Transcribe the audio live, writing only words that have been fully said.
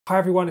Hi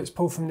everyone, it's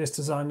Paul from This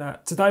Design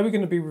That. Today we're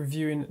going to be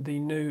reviewing the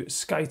new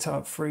Skater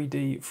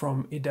 3D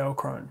from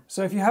Edelkrone.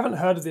 So if you haven't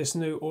heard of this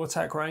new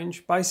Ortak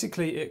range,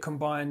 basically it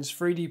combines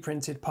 3D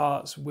printed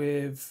parts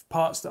with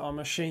parts that are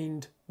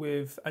machined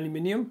with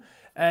aluminium.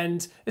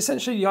 And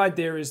essentially the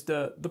idea is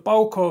that the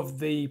bulk of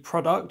the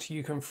product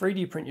you can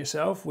 3D print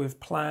yourself with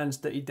plans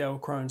that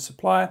Edelkrone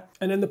supply.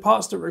 And then the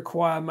parts that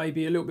require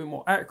maybe a little bit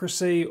more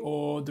accuracy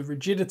or the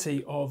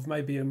rigidity of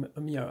maybe a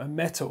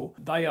metal,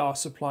 they are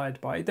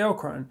supplied by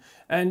Edelkrone.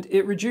 And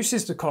it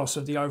reduces the cost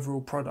of the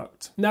overall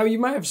product. Now you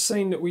may have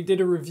seen that we did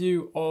a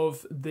review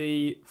of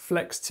the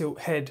Flex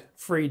Tilt Head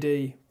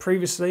 3D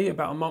previously,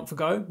 about a month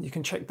ago. You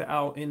can check that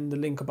out in the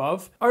link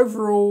above.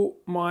 Overall,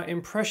 my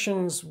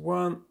impressions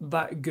weren't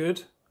that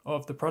good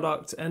of the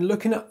product, and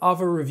looking at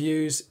other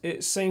reviews,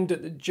 it seemed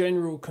that the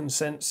general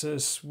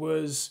consensus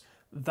was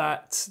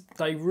that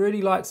they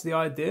really liked the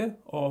idea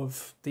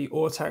of the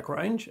Ortak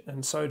range,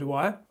 and so do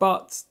I,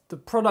 but the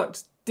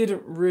product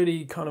didn't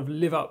really kind of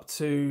live up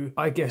to,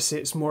 I guess,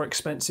 its more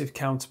expensive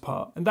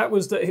counterpart. And that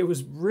was that it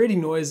was really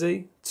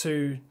noisy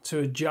to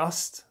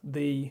adjust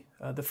the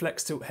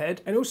Flex Tilt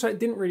Head, and also it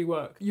didn't really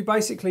work. You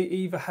basically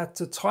either had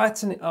to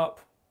tighten it up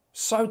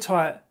so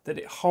tight that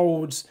it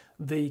holds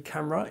the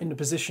camera in the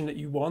position that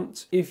you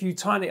want. If you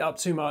tighten it up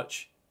too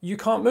much, you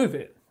can't move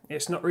it.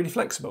 It's not really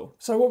flexible.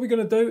 So what we're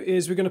going to do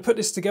is we're going to put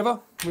this together.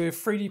 We've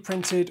 3D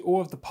printed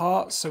all of the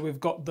parts. So we've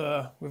got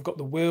the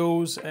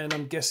wheels, and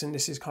I'm guessing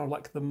this is kind of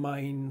like the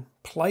main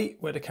plate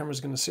where the camera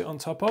is going to sit on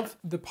top of.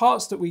 The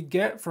parts that we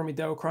get from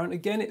Edelkrone,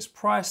 again, it's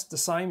priced the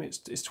same.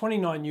 It's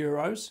 29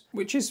 euros,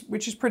 which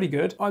is pretty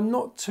good. I'm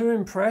not too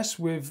impressed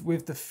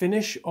with the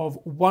finish of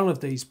one of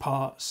these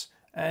parts.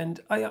 And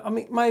I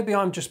mean, maybe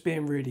I'm just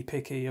being really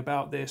picky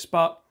about this,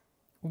 but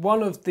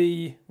one of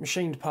the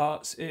machined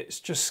parts, it's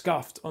just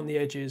scuffed on the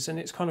edges, and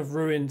it's kind of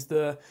ruined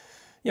the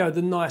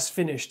nice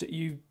finish that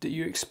you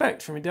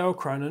expect from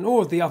Edelkrone. And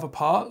all of the other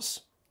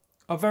parts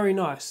are very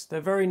nice. They're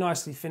very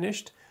nicely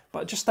finished,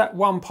 but just that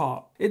one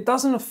part, it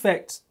doesn't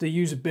affect the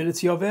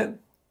usability of it.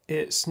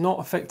 It's not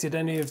affected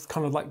any of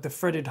kind of like the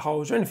threaded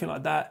holes or anything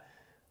like that,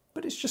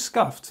 but it's just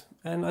scuffed.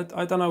 And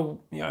I don't know,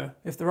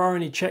 if there are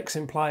any checks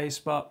in place,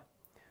 but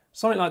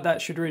something like that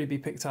should really be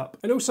picked up.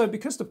 And also,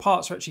 because the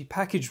parts are actually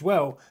packaged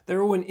well,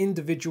 they're all in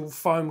individual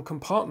foam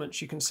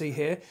compartments, you can see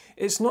here.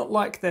 It's not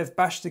like they've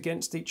bashed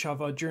against each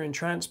other during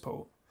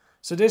transport.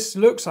 So this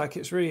looks like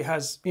it's really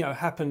has,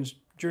 happened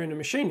during the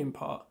machining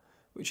part,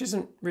 which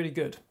isn't really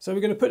good. So we're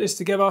going to put this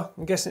together.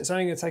 I'm guessing it's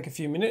only going to take a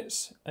few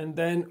minutes, and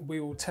then we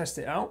will test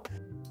it out.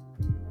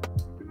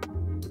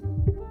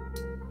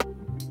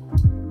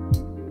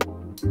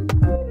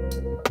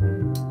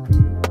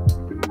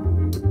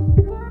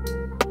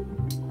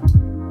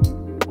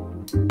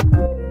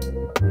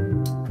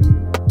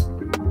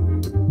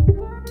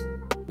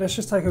 Let's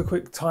just take a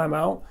quick time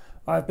out.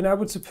 I've been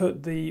able to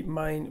put the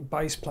main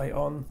base plate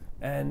on,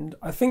 and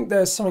I think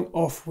there's something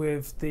off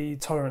with the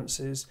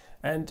tolerances.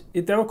 And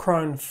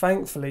Edelkrone,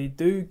 thankfully,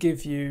 do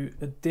give you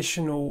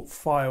additional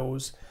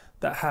files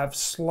that have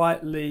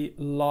slightly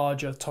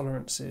larger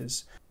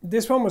tolerances.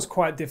 This one was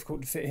quite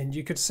difficult to fit in.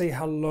 You could see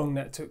how long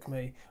that took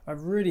me. I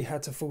really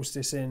had to force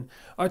this in.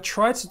 I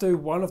tried to do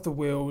one of the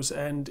wheels,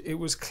 and it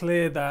was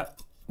clear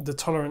that the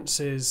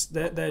tolerances,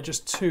 they're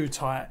just too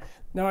tight.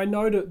 Now I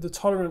know that the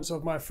tolerance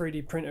of my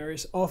 3D printer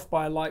is off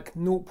by like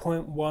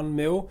 0.1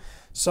 mil.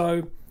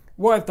 So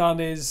what I've done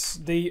is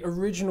the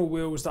original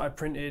wheels that I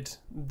printed,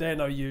 they're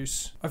no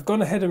use. I've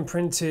gone ahead and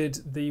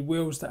printed the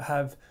wheels that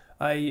have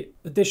a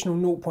additional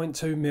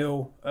 0.2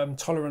 mil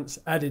tolerance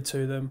added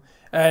to them.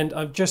 And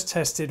I've just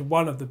tested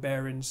one of the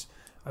bearings.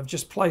 I've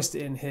just placed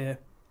it in here,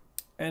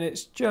 and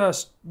it's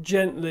just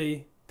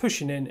gently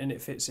pushing in and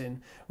it fits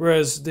in.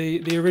 Whereas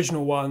the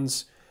original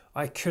ones,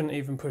 I couldn't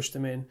even push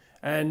them in.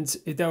 And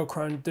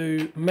Edelkrone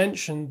do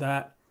mention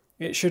that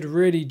it should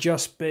really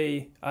just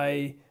be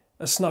a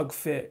snug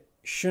fit.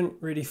 Shouldn't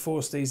really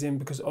force these in,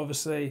 because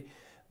obviously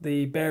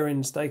the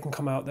bearings, they can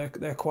come out,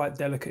 they're quite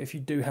delicate if you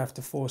do have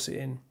to force it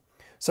in.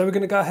 So we're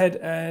going to go ahead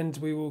and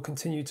we will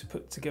continue to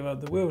put together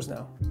the wheels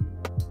now.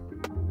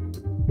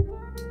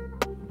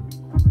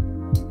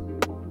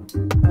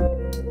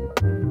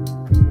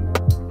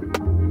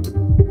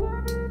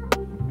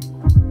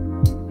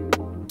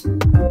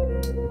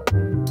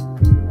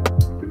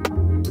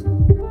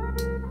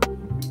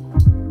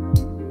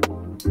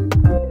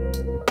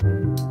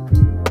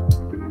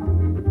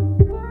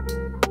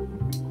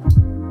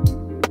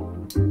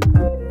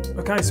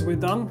 Okay, so we're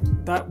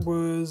done. That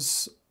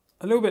was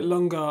a little bit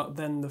longer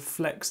than the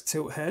Flex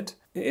Tilt Head.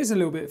 It is a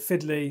little bit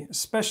fiddly,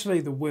 especially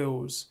the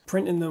wheels.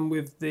 Printing them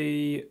with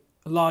the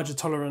larger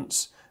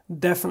tolerance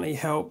definitely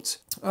helped.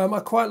 I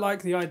quite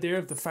like the idea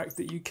of the fact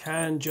that you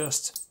can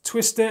just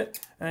twist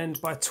it,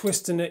 and by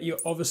twisting it, you're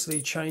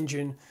obviously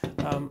changing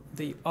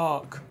the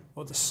arc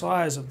or the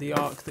size of the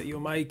arc that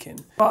you're making.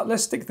 But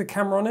let's stick the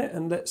camera on it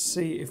and let's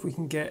see if we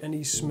can get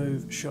any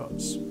smooth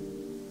shots.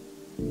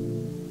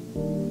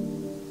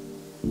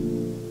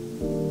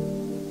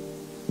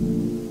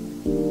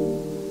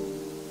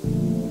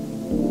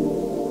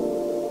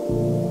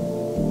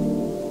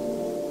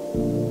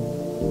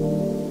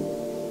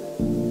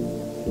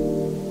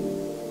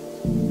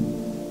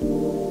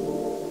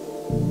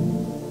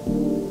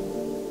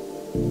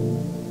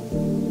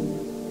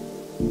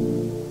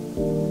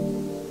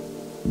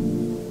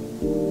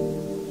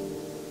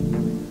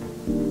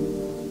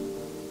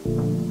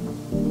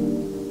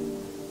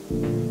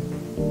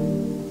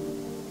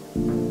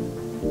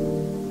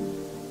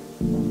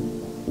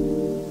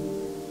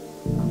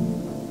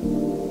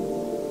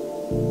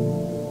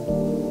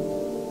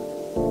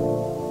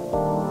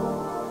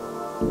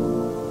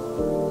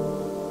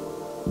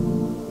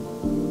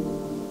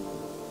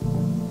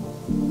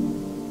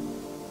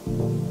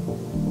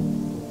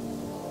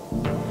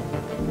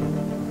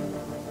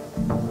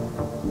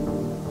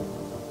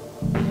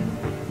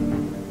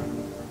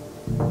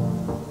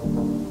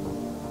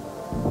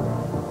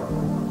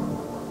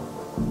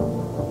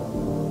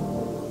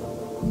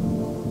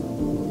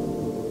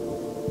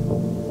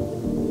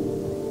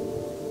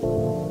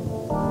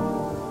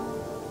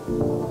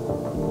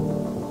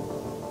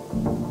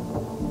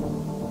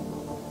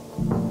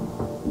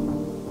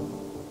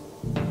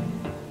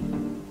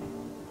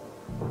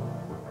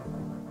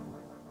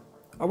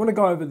 I want to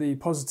go over the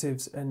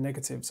positives and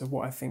negatives of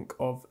what I think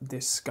of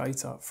this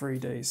Skater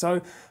 3D.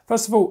 So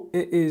first of all,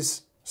 it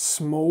is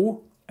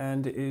small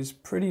and it is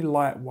pretty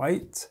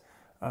lightweight.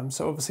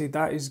 So obviously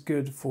that is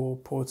good for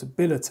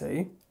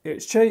portability.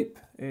 It's cheap,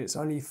 it's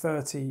only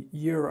 30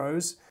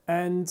 euros.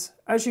 And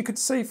as you could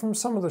see from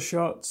some of the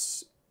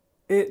shots,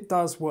 it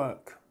does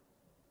work.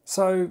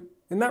 So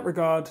in that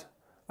regard,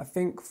 I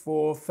think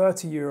for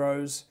 30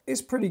 euros,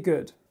 it's pretty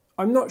good.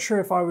 I'm not sure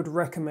if I would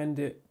recommend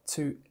it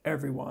to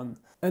everyone.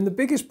 And the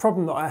biggest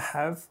problem that I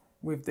have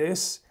with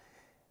this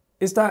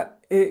is that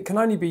it can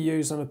only be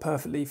used on a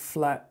perfectly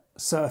flat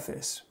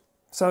surface.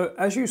 So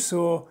as you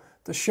saw,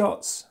 the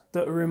shots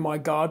that are in my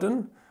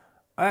garden,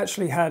 I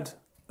actually had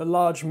a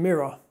large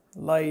mirror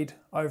laid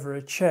over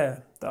a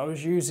chair that I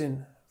was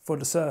using for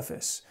the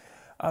surface.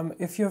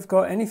 If you've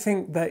got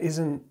anything that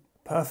isn't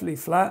perfectly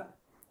flat,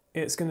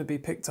 it's going to be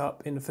picked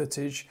up in the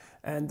footage,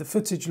 and the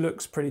footage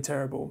looks pretty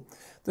terrible.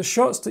 The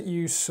shots that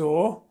you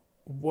saw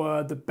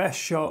were the best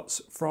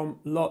shots from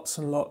lots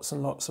and lots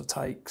and lots of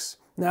takes.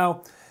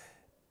 Now,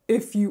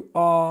 if you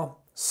are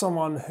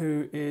someone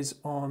who is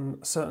on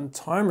a certain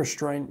time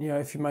restraint, you know,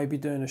 if you may be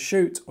doing a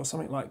shoot or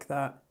something like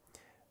that,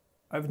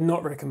 I would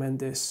not recommend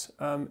this.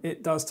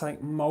 It does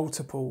take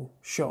multiple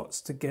shots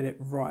to get it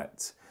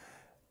right.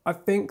 I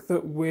think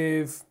that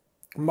with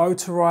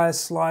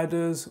motorized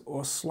sliders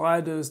or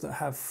sliders that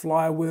have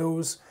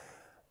flywheels,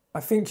 I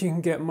think you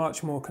can get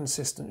much more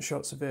consistent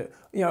shots of it.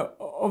 You know,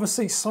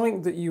 obviously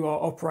something that you are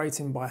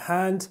operating by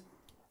hand,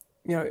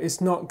 you know,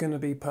 it's not going to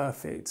be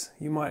perfect.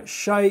 You might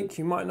shake,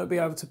 you might not be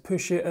able to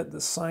push it at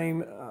the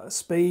same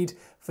speed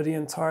for the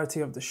entirety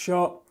of the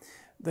shot.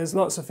 There's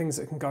lots of things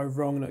that can go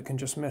wrong that can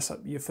just mess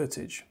up your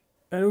footage.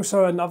 And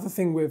also another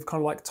thing with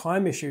kind of like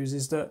time issues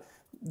is that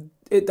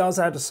it does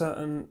add a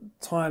certain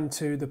time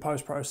to the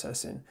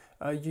post-processing.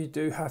 You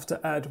do have to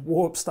add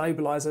warp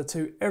stabilizer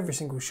to every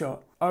single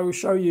shot. I will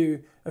show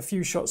you a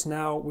few shots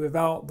now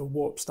without the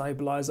warp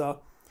stabilizer.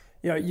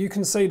 You know, you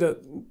can see that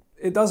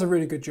it does a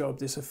really good job,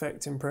 this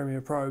effect in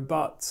Premiere Pro,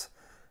 but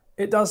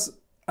it does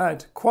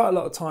add quite a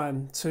lot of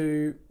time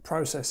to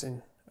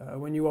processing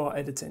when you are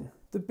editing.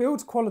 The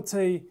build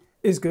quality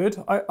is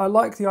good. I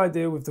like the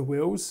idea with the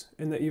wheels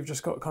in that you've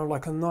just got kind of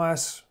like a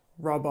nice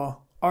rubber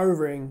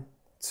O-ring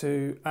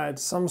to add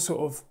some sort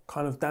of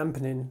kind of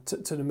dampening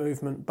to the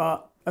movement.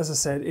 But as I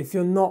said, if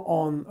you're not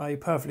on a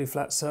perfectly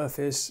flat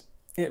surface,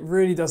 it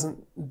really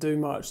doesn't do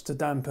much to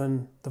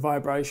dampen the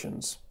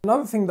vibrations.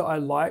 Another thing that I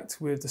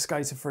liked with the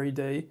Skater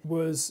 3D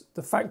was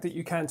the fact that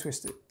you can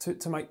twist it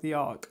to make the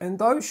arc. And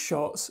those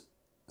shots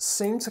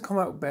seem to come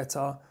out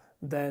better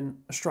than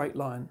a straight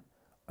line.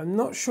 I'm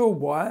not sure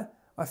why.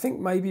 I think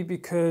maybe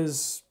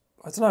because,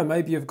 I don't know,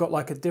 maybe you've got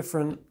like a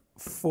different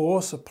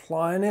force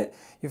applying it.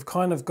 You've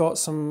kind of got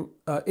some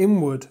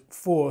inward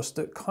force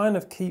that kind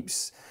of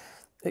keeps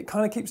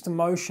the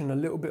motion a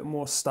little bit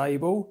more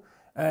stable.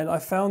 And I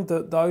found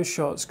that those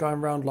shots going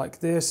around like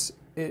this,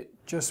 it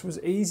just was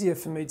easier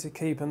for me to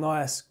keep a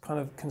nice kind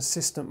of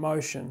consistent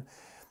motion.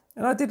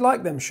 And I did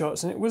like them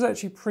shots, and it was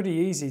actually pretty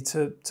easy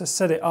to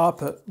set it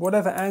up at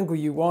whatever angle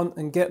you want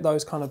and get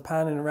those kind of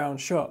panning around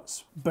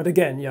shots. But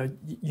again, you know,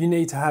 you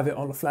need to have it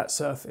on a flat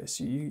surface.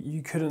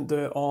 You couldn't do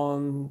it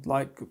on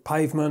like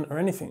pavement or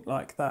anything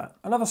like that.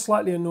 Another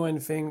slightly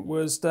annoying thing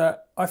was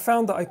that I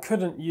found that I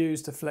couldn't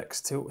use the flex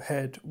tilt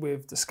head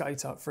with the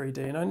Skater 3D.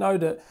 And I know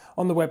that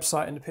on the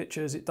website in the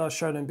pictures, it does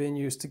show them being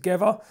used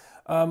together.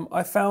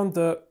 I found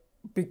that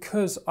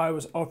because I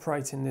was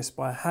operating this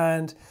by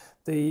hand,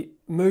 the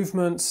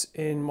movements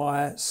in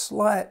my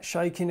slight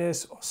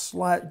shakiness or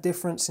slight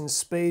difference in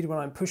speed when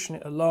I'm pushing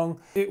it along,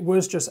 it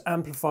was just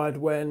amplified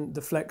when the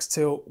flex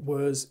tilt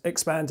was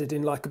expanded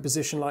in like a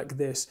position like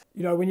this.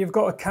 You know, when you've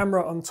got a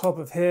camera on top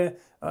of here,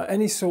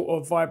 any sort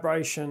of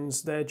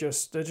vibrations, they're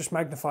just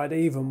magnified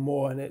even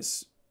more, and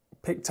it's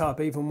picked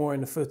up even more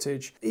in the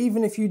footage.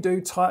 Even if you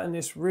do tighten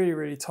this really,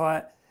 really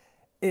tight,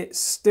 it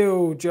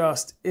still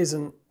just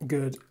isn't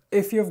good.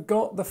 If you've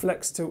got the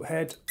flex tilt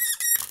head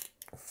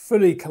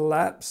fully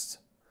collapsed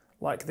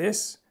like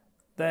this,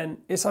 then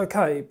it's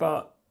okay,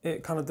 but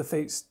it kind of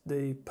defeats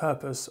the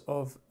purpose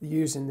of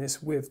using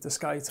this with the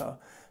Skater.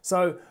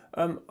 So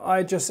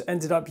I just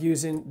ended up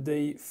using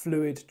the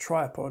fluid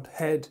tripod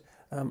head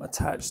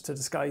attached to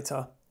the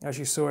Skater, as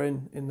you saw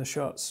in the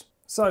shots.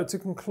 So to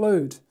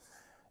conclude,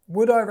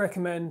 would I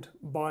recommend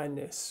buying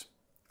this?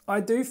 I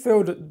do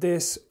feel that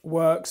this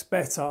works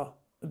better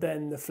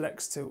than the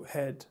flex tilt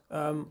head.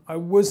 I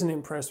wasn't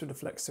impressed with the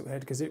flex tilt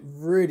head because it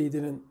really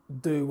didn't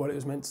do what it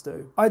was meant to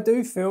do. I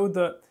do feel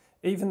that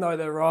even though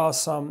there are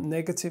some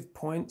negative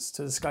points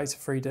to the Skater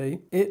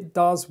 3D, it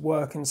does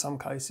work in some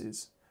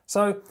cases.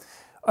 So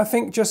I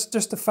think just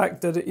the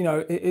fact that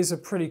it is a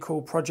pretty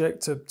cool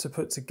project to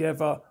put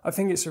together, I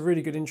think it's a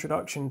really good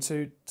introduction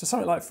to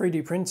something like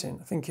 3D printing.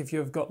 I think if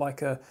you've got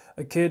like a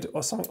kid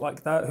or something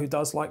like that who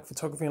does like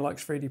photography and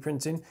likes 3D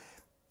printing,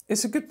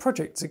 it's a good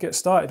project to get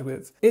started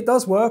with. It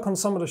does work on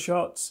some of the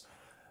shots,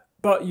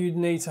 but you'd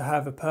need to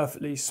have a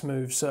perfectly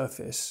smooth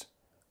surface.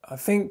 I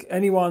think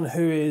anyone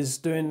who is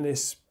doing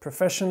this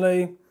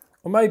professionally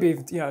Or maybe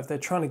if they're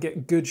trying to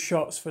get good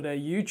shots for their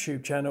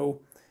YouTube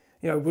channel,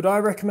 would I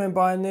recommend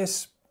buying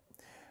this?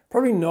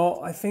 Probably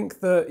not. I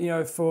think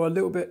that, for a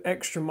little bit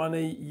extra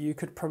money, you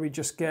could probably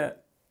just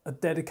get a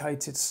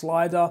dedicated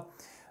slider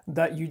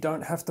that you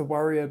don't have to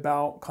worry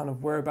about kind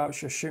of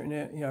whereabouts you're shooting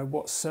it,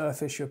 what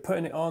surface you're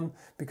putting it on,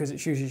 because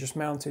it's usually just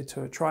mounted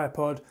to a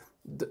tripod.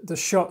 The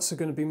shots are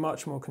going to be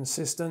much more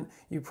consistent.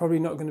 You're probably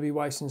not going to be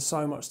wasting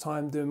so much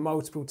time doing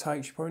multiple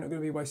takes. You're probably not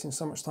going to be wasting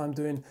so much time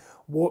doing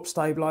warp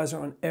stabilizer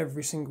on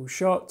every single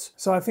shot.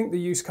 So I think the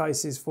use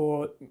case is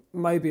for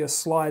maybe a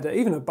slider,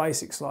 even a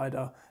basic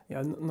slider,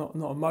 not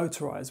a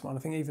motorized one. I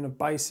think even a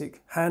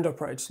basic hand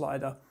operated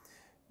slider,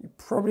 you're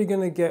probably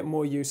going to get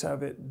more use out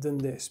of it than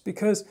this,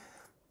 because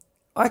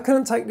I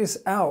couldn't take this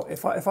out.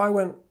 If I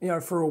went,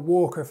 for a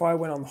walk, or if I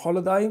went on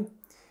holiday,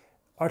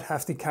 I'd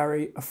have to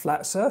carry a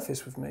flat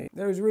surface with me.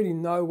 There is really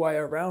no way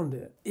around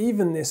it.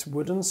 Even this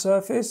wooden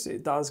surface,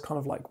 it does kind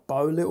of like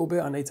bow a little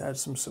bit. I need to add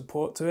some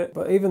support to it.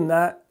 But even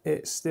that,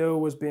 it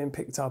still was being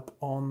picked up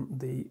on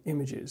the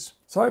images.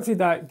 So hopefully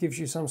that gives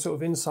you some sort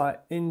of insight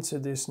into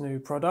this new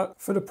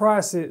product. For the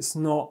price, it's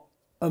not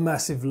a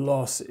massive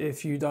loss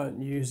if you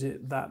don't use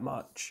it that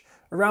much.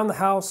 Around the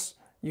house,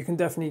 you can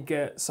definitely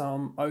get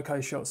some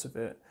okay shots of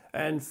it.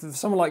 And for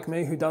someone like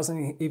me who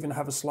doesn't even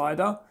have a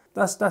slider,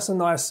 that's a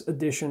nice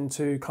addition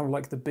to kind of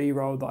like the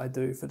B-roll that I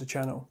do for the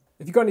channel.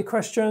 If you've got any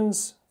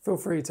questions, feel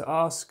free to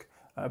ask.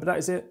 But that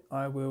is it.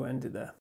 I will end it there.